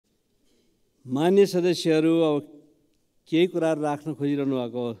मान्य सदस्यहरू अब केही कुराहरू राख्न खोजिरहनु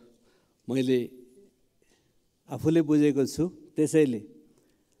भएको मैले आफूले बुझेको छु। त्यसैले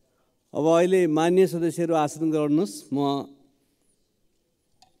अब अहिले मान्य सदस्यहरू आसन गर्नुहोस्। म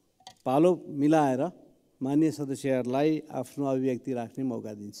पालो मिलाएर मान्य सदस्यहरूलाई आफ्नो अभिव्यक्ति राख्ने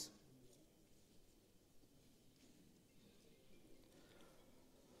मौका दिन्छु।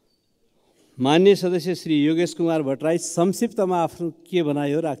 मान्य सदस्य श्री योगेश कुमार भट्टराई संक्षिप्तमा आफ्नो के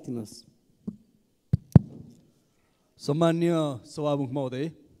भनाइ हो राखिदिनुहोस्। सम्मान्य सभामुख महोदय,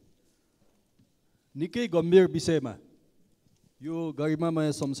 निकै गम्भीर विषयमा यो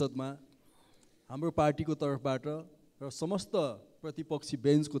गरिमामय संसदमा हाम्रो पार्टीको तर्फबाट र समस्त प्रतिपक्षी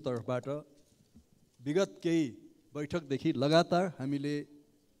बेन्चको तर्फबाट विगत केही बैठकदेखि लगातार हामीले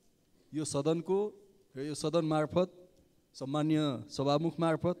यो सदनको र यो सदन मार्फत सम्मान्य सभामुख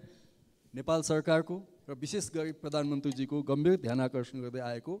मार्फत नेपाल सरकारको र विशेष गरी प्रधानमन्त्रीजीको गम्भीर ध्यान आकर्षण गर्दै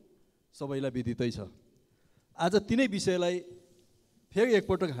आएको सबैलाई विदितै छ। आज तिनै विषयलाई फेरि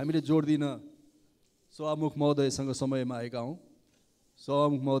एकपटक हामीले जोड दिन सभामुख महोदयसँग समयमा आएका हौँ।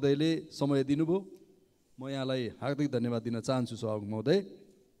 सभामुख महोदयले समय दिनुभयो, म यहाँलाई हार्दिक धन्यवाद दिन चाहन्छु। सभामुख महोदय,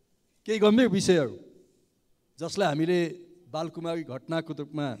 केही गम्भीर विषयहरू जसलाई हामीले बालकुमारी घटनाको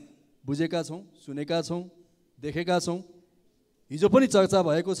रूपमा बुझेका छौँ, सुनेका छौँ, देखेका छौँ, हिजो पनि चर्चा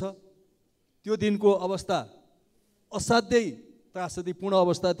भएको छ। त्यो दिनको अवस्था असाध्यै त्रासदीपूर्ण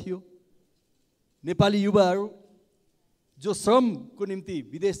अवस्था थियो। नेपाली युवाहरू जो श्रमको निम्ति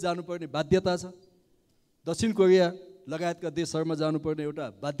विदेश जानुपर्ने बाध्यता छ, दक्षिण कोरिया लगायतका देशहरूमा जानुपर्ने एउटा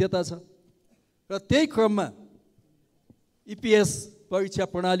बाध्यता छ, र त्यही क्रममा इपिएस परीक्षा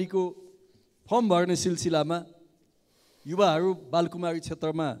प्रणालीको फर्म भर्ने सिलसिलामा युवाहरू बालकुमारी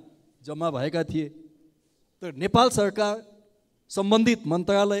क्षेत्रमा जम्मा भएका थिए। तर नेपाल सरकार, सम्बन्धित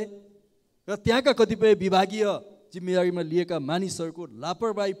मन्त्रालय र त्यहाँका कतिपय विभागीय जिम्मेवारीमा लिएका मानिसहरूको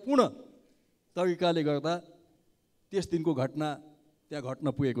लापरवाहीपूर्ण तरिकाले गर्दा त्यस दिनको घटना त्यहाँ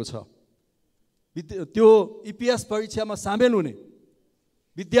घट्न पुगेको छ। त्यो इपिएस परीक्षामा सामेल हुने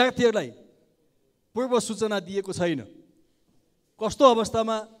विद्यार्थीहरूलाई पूर्व सूचना दिएको छैन। कस्तो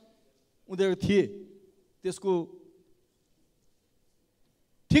अवस्थामा उनीहरू थिए त्यसको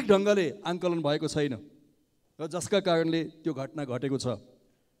ठिक ढङ्गले आङ्कलन भएको छैन, र जसका कारणले त्यो घटना घटेको छ।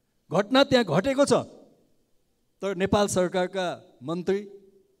 घटना त्यहाँ घटेको छ, तर नेपाल सरकारका मन्त्री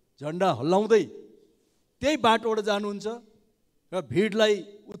झन्डा हल्लाउँदै त्यही बाटोबाट जानुहुन्छ र भिडलाई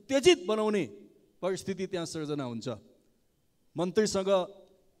उत्तेजित बनाउने परिस्थिति त्यहाँ सृजना हुन्छ। मन्त्रीसँग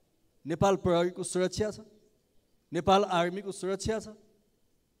नेपाल प्रहरीको सुरक्षा छ, नेपाल आर्मीको सुरक्षा छ।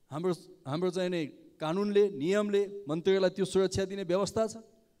 हाम्रो चाहिँ नै कानुनले, नियमले मन्त्रीहरूलाई त्यो सुरक्षा दिने व्यवस्था छ।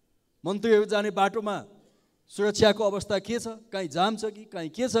 मन्त्रीहरू जाने बाटोमा सुरक्षाको अवस्था के छ, कहीँ जाम छ कि कहीँ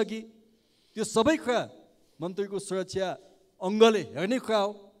के छ कि, त्यो सबै कुरा मन्त्रीको सुरक्षा अङ्गले हेर्ने कुरा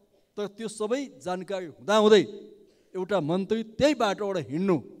हो। तर त्यो सबै जानकारी हुँदाहुँदै एउटा मन्त्री त्यही बाटोबाट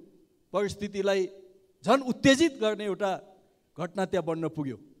हिँड्नु परिस्थितिलाई झन् उत्तेजित गर्ने एउटा घटना त्यहाँ बन्न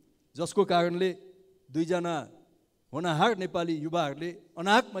पुग्यो, जसको कारणले दुईजना होनहार नेपाली युवाहरूले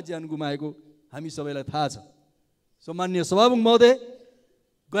अनाहकमा ज्यान गुमाएको हामी सबैलाई थाहा छ। सम्मान्य सभामुख महोदय,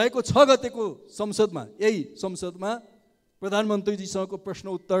 गएको 6 गतेको संसदमा, यही संसदमा प्रधानमन्त्रीजीसँगको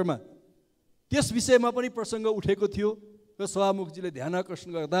प्रश्न उत्तरमा त्यस विषयमा पनि प्रसङ्ग उठेको थियो, र सभामुखजीले ध्यान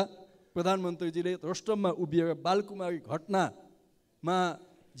आकर्षण गर्दा प्रधानमन्त्रीजीले रोस्टममा उभिएर बालकुमारी घटनामा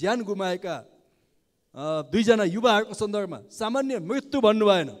ज्यान गुमाएका दुईजना युवाहरूको सन्दर्भमा सामान्य मृत्यु भन्नु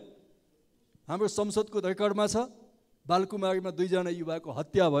भएन। हाम्रो संसदको रेकर्डमा छ बालकुमारीमा 2 जना युवाको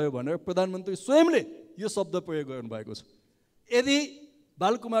हत्या भयो भनेर प्रधानमन्त्री स्वयंले यो शब्द प्रयोग गर्नुभएको छ। यदि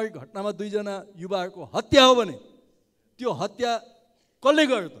बालकुमारी घटनामा 2 जना युवाहरूको हत्या हो भने त्यो हत्या कसले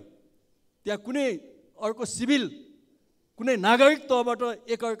गर्यो त? त्यहाँ कुनै अर्को सिभिल, कुनै नागरिक तहबाट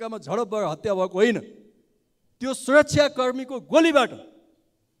एकअर्कामा झडप भएर हत्या भएको होइन। त्यो सुरक्षाकर्मीको गोलीबाट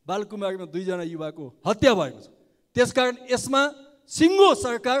बालकुमारीमा 2 जना युवाको हत्या भएको छ। त्यसकारण यसमा सिङ्गो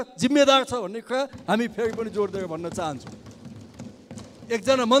सरकार जिम्मेदार छ भन्ने कुरा हामी फेरि पनि जोड दिएर भन्न चाहन्छौँ।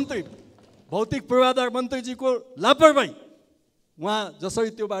 एकजना मन्त्री, भौतिक पूर्वाधार मन्त्रीजीको लापरवाही, उहाँ जसरी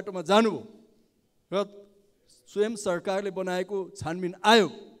त्यो बाटोमा जानुभयो र स्वयं सरकारले बनाएको छानबिन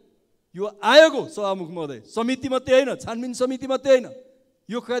आयोग, यो आयोग हो सभामुख महोदय, समिति मात्रै होइन, छानबिन समिति मात्रै होइन।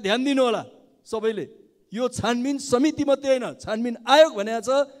 यो कुरा ध्यान दिनु होला सबैले। यो छानबिन समिति मात्रै होइन, छानबिन आयोग भनेको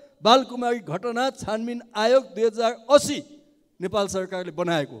छ बालकुमारी घटना छानबिन आयोग 2080 नेपाल सरकारले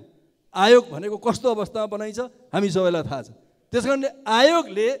बनाएको। आयोग भनेको कस्तो अवस्थामा बनाइन्छ हामी सबैलाई थाहा छ। त्यसकारणले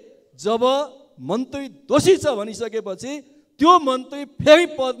आयोगले जब मन्त्री दोषी छ भनिसकेपछि त्यो मन्त्री फेरि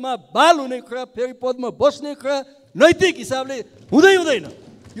पदमा बाल हुने कुरा, फेरि पदमा बस्ने कुरा नैतिक हिसाबले हुँदैन।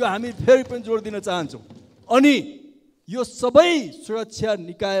 यो हामी फेरि पनि जोड दिन चाहन्छौँ। अनि यो सबै सुरक्षा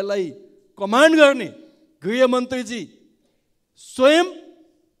निकायलाई कमान्ड गर्ने गृहमन्त्रीजी स्वयं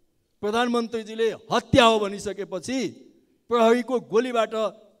प्रधानमन्त्रीजीले हत्या हो भनिसकेपछि प्रहरीको गोलीबाट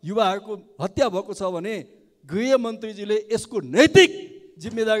युवाहरूको हत्या भएको छ भने गृहमन्त्रीजीले यसको नैतिक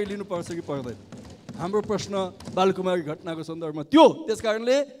जिम्मेदारी लिनुपर्छ कि पर्दैन? हाम्रो प्रश्न बालकुमारी घटनाको सन्दर्भमा त्यो।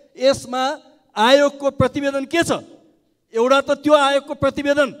 त्यसकारणले यसमा आयोगको प्रतिवेदन के छ? एउटा त त्यो आयोगको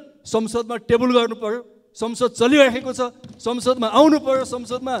प्रतिवेदन संसदमा टेबल गर्नु पर्यो, संसद चलिरहेको छ, संसदमा आउनु पर्यो,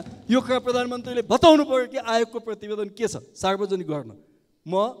 संसदमा यो कुरा प्रधानमन्त्रीले बताउनु पर्यो कि आयोगको प्रतिवेदन के छ, सार्वजनिक गर्न।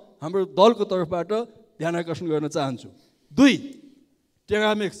 म हाम्रो दलको तर्फबाट ध्यान आकर्षण गर्न चाहन्छु। 2,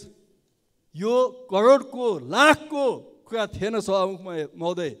 टेरामेक्स यो करोडको लाखको कुरा थिएन सभामुख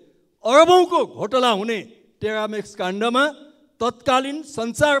महोदय, अरबौँको घोटाला हुने टेरामेक्स काण्डमा तत्कालीन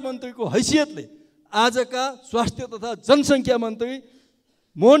सञ्चार मन्त्रीको हैसियतले आजका स्वास्थ्य तथा जनसङ्ख्या मन्त्री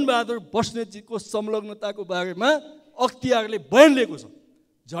मोहनबहादुर बस्नेतजीको संलग्नताको बारेमा अख्तियारले बयान लिएको छ।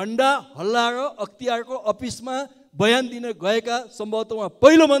 झन्डा हल्लाएर अख्तियारको अफिसमा बयान दिन गएका सम्भवतः उहाँ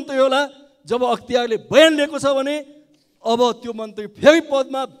पहिलो मन्त्री होला जब अख्तियारले बयान लिएको छ भने अब त्यो मन्त्री फेरि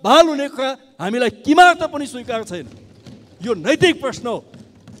पदमा बहाल हुने कुरा हामीलाई किमार्थ पनि स्वीकार छैन। यो नैतिक प्रश्न हो।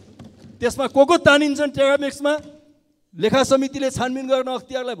 त्यसमा को तानिन्छन् टेरामेक्समा? लेखा समितिले छानबिन गर्न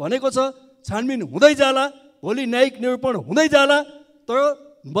अख्तियारलाई भनेको छ, छानबिन हुँदै जाला, भोलि न्यायिक निरूपण हुँदै जाला, तर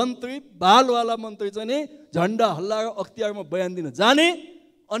मन्त्री बहालवाला मन्त्री चाहिँ नि झन्डा हल्लाएर अख्तियारमा बयान दिन जाने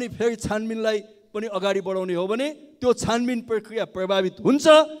अनि फेरि छानबिनलाई पनि अगाडि बढाउने हो भने त्यो छानबिन प्रक्रिया प्रभावित हुन्छ।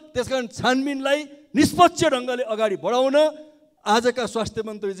 त्यसकारण छानबिनलाई निष्पक्ष ढङ्गले अगाडि बढाउन आजका स्वास्थ्य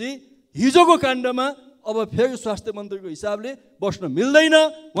मन्त्रीजी हिजोको काण्डमा अब फेरि स्वास्थ्य मन्त्रीको हिसाबले बस्न मिल्दैन,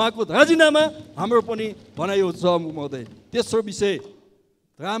 उहाँको राजीनामा हाम्रो पनि भनाइ हो महोदय। तेस्रो विषय,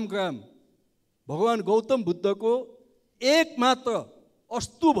 रामग्राम भगवान गौतम बुद्धको एकमात्र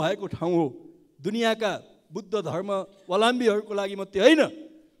अस्तु भएको ठाउँ हो। दुनियाँका बुद्ध धर्मावलम्बीहरूको लागि मात्रै होइन,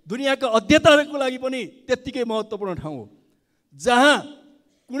 दुनियाँका अध्येताहरूको लागि पनि त्यत्तिकै महत्त्वपूर्ण ठाउँ हो, जहाँ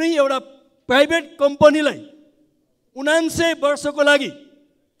कुनै एउटा प्राइभेट कम्पनीलाई 79 वर्षको लागि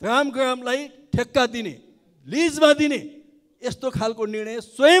रामग्रामलाई ठेक्का दिने, लिजमा दिने यस्तो खालको निर्णय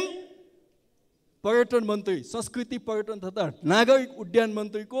स्वयं पर्यटन मन्त्री, संस्कृति पर्यटन तथा नागरिक उड्डयन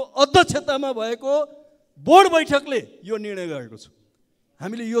मन्त्रीको अध्यक्षतामा भएको बोर्ड बैठकले यो निर्णय गरेको छ।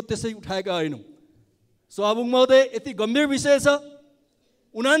 हामीले यो त्यसै उठाएका होइनौँ। सभामुख महोदय, यति गम्भीर विषय छ।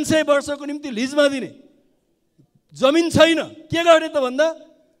 79 वर्षको निम्ति लिजमा दिने, जमिन छैन, के गर्ने त भन्दा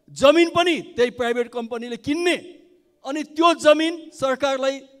जमिन पनि त्यही प्राइभेट कम्पनीले किन्ने अनि त्यो जमिन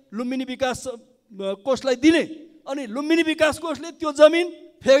सरकारलाई लुम्बिनी विकास कोषलाई दिने अनि लुम्बिनी विकास कोषले त्यो जमिन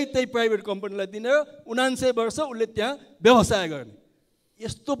फेरि त्यही प्राइभेट कम्पनीलाई दिने र 79 वर्ष उसले त्यहाँ व्यवसाय गर्ने।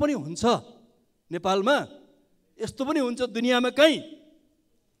 यस्तो पनि हुन्छ नेपालमा, यस्तो पनि हुन्छ दुनियाँमा कहीँ।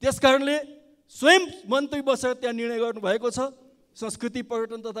 त्यसकारणले स्वयं मन्त्री बसेर त्यहाँ निर्णय गर्नुभएको छ, संस्कृति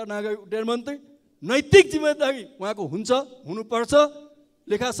पर्यटन तथा नागरिक उड्डयन मन्त्री। नैतिक जिम्मेदारी उहाँको हुन्छ, हुनुपर्छ।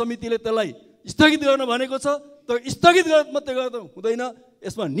 लेखा समितिले त्यसलाई स्थगित गर्न भनेको छ, तर स्थगित मात्रै गर्दा हुँदैन,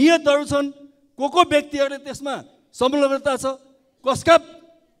 यसमा नियतहरू छन्, को व्यक्तिहरूले त्यसमा संलग्नता छ, कसका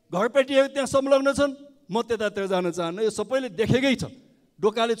घरपेटीहरू त्यहाँ संलग्न छन्। म त्यतातिर जान चाहन्न, यो सबैले देखेकै छ,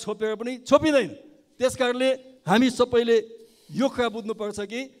 डोकाले छोपेर पनि छोपिँदैन। त्यसकारणले हामी सबैले यो कुरा बुझ्नुपर्छ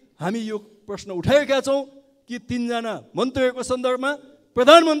कि हामी यो प्रश्न उठाएका छौँ कि 3 जना मन्त्रीहरूको सन्दर्भमा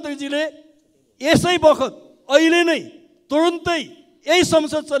प्रधानमन्त्रीजीले यसै बखत अहिले नै तुरुन्तै यही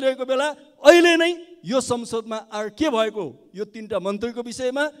संसद चलेको बेला अहिले नै यो संसदमा आएर के भएको यो 3टा मन्त्रीको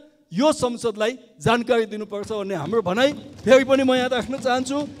विषयमा यो संसदलाई जानकारी दिनुपर्छ भन्ने हाम्रो भनाइ फेरि पनि म यहाँ राख्न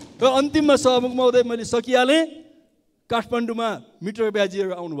चाहन्छु। र अन्तिममा सभामुख महोदय, मैले सकिहालेँ। काठमाडौँमा मिटर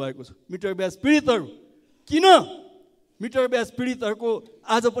ब्याजीहरू आउनुभएको छ, मिटर ब्याज पीडितहरू। किन मिटर ब्याज पीडितहरूको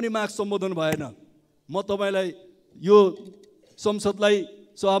आज पनि माग सम्बोधन भएन? म तपाईँलाई यो संसदलाई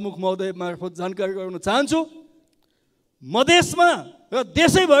सभामुख महोदय मार्फत जानकारी गराउन चाहन्छु। मधेसमा र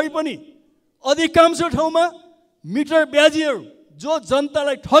देशैभरि पनि अधिकांश ठाउँमा मिटर ब्याजीहरू जो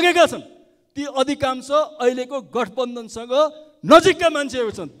जनतालाई ठगेका छन् ती अधिकांश अहिलेको गठबन्धनसँग नजिकका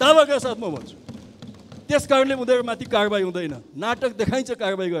मान्छेहरू छन्, दावाका साथ म भन्छु। त्यसकारणले उनीहरूमाथि कारबाही हुँदैन, नाटक देखाइन्छ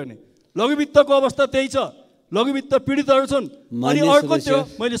कारबाही गर्ने। लघुवित्तको अवस्था त्यही छ, लघुवित्त पीडितहरू छन्। अनि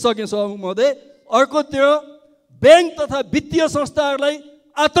अर्कोतिर मैले सकेँ सभामुख महोदय, अर्कोतिर ब्याङ्क तथा वित्तीय संस्थाहरूलाई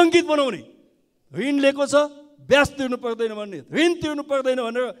आतङ्कित बनाउने, ऋण लिएको छ ब्याज तिर्नु पर्दैन भन्ने, ऋण तिर्नु पर्दैन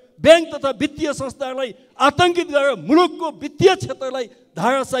भनेर ब्याङ्क तथा वित्तीय संस्थाहरूलाई आतङ्कित गरेर मुलुकको वित्तीय क्षेत्रलाई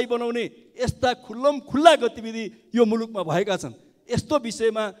धाराशायी बनाउने यस्ता खुल्ला गतिविधि यो मुलुकमा भएका छन्। यस्तो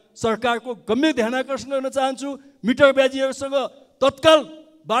विषयमा सरकारको गम्भीर ध्यान आकर्षण गर्न चाहन्छु। मिटर ब्याजीहरूसँग तत्काल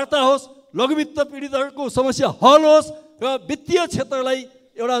वार्ता होस्, लघुवित्त पीडितहरूको समस्या हल होस् र वित्तीय क्षेत्रलाई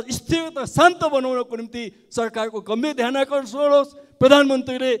एउटा स्थिर र शान्त बनाउनको निम्ति सरकारको गम्भीर ध्यान आकर्षण होस्।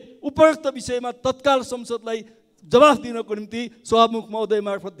 प्रधानमन्त्रीले उपरोक्त विषयमा तत्काल संसदलाई जवाफ दिनको निम्ति सभामुख महोदय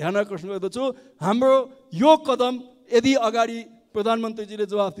मार्फत ध्यान आकर्षण गर्दछु। हाम्रो यो कदम यदि अगाडि प्रधानमन्त्रीजीले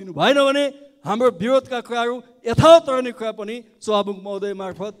जवाफ दिनु भएन भने हाम्रो विरोधका कुराहरू यथावत रहने कुरा पनि सभामुख महोदय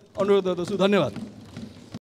मार्फत अनुरोध गर्दछु। धन्यवाद।